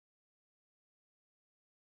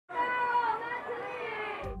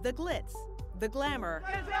the glitz, the glamour,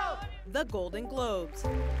 the Golden Globes.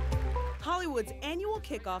 Hollywood's annual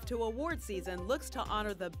kickoff to award season looks to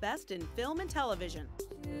honor the best in film and television.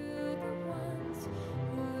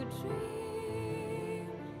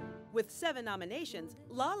 With 7 nominations,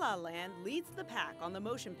 La La Land leads the pack on the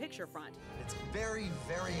motion picture front. It's very,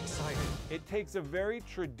 very exciting. It takes a very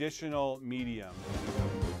traditional medium,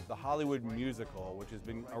 the Hollywood musical, which has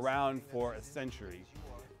been around for a century,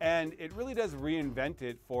 and it really does reinvent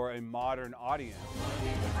it for a modern audience.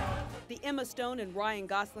 The Emma Stone and Ryan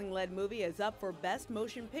Gosling-led movie is up for Best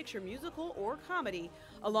Motion Picture Musical or Comedy,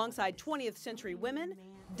 alongside 20th Century Women,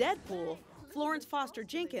 Deadpool, Florence Foster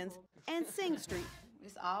Jenkins, and Sing Street.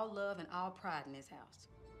 It's all love and all pride in this house.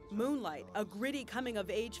 Moonlight, a gritty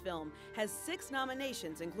coming-of-age film, has 6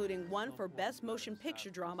 nominations, including 1 for Best Motion Picture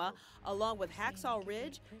Drama, along with Hacksaw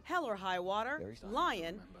Ridge, Hell or High Water,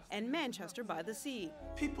 Lion, and Manchester by the Sea.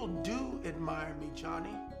 People do admire me,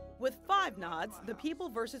 Johnny. With 5 nods, The People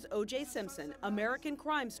vs. O.J. Simpson, American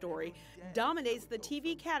Crime Story, dominates the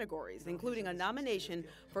TV categories, including a nomination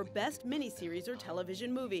for Best Miniseries or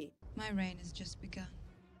Television Movie. My reign has just begun.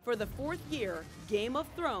 For the 4th year, Game of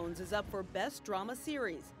Thrones is up for Best Drama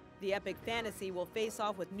Series. The epic fantasy will face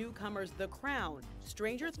off with newcomers The Crown,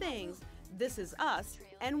 Stranger Things, This Is Us,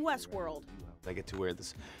 and Westworld. I get to wear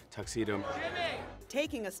this tuxedo.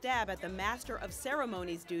 Taking a stab at the Master of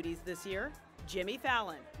Ceremonies duties this year, Jimmy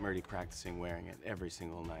Fallon. I'm already practicing wearing it every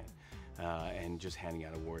single night and just handing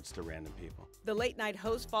out awards to random people. The late-night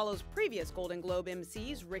host follows previous Golden Globe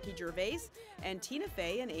MCs Ricky Gervais and Tina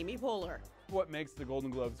Fey and Amy Poehler. What makes the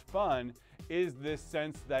Golden Globes fun is this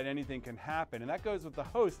sense that anything can happen, and that goes with the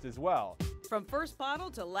host as well. From first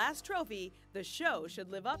bottle to last trophy, the show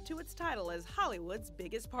should live up to its title as Hollywood's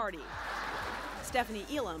biggest party. Stephanie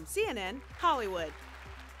Elam, CNN, Hollywood.